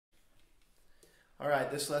All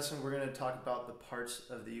right, this lesson we're going to talk about the parts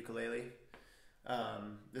of the ukulele.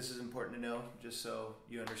 This is important to know just so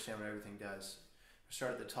you understand what everything does. We'll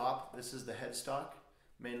start at the top. This is the headstock,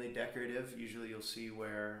 mainly decorative. Usually you'll see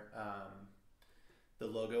where the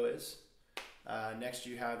logo is. Next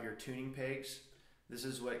you have your tuning pegs. This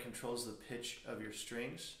is what controls the pitch of your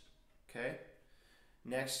strings. Okay.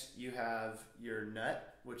 Next you have your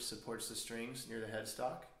nut, which supports the strings near the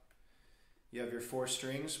headstock. You have your four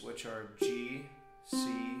strings, which are G, C,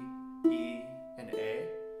 E, and A.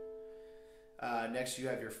 Next you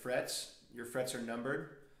have your frets. Your frets are numbered.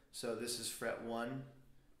 So this is fret 1,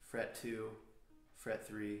 fret 2, fret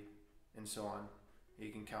 3, and so on.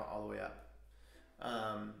 You can count all the way up.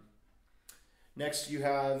 Next you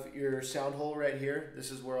have your sound hole right here.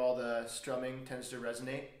 This is where all the strumming tends to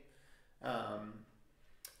resonate. A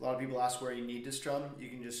lot of people ask where you need to strum. You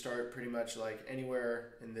can just start pretty much like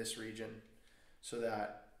anywhere in this region so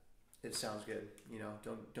that it sounds good. You know,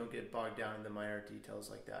 don't get bogged down in the minor details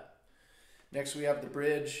like that. Next we have the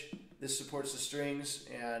bridge. This supports the strings,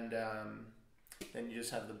 and then you just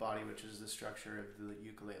have the body, which is the structure of the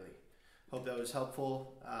ukulele. Hope that was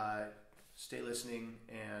helpful. Stay listening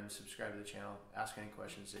and subscribe to the channel. Ask any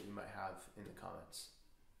questions that you might have in the comments.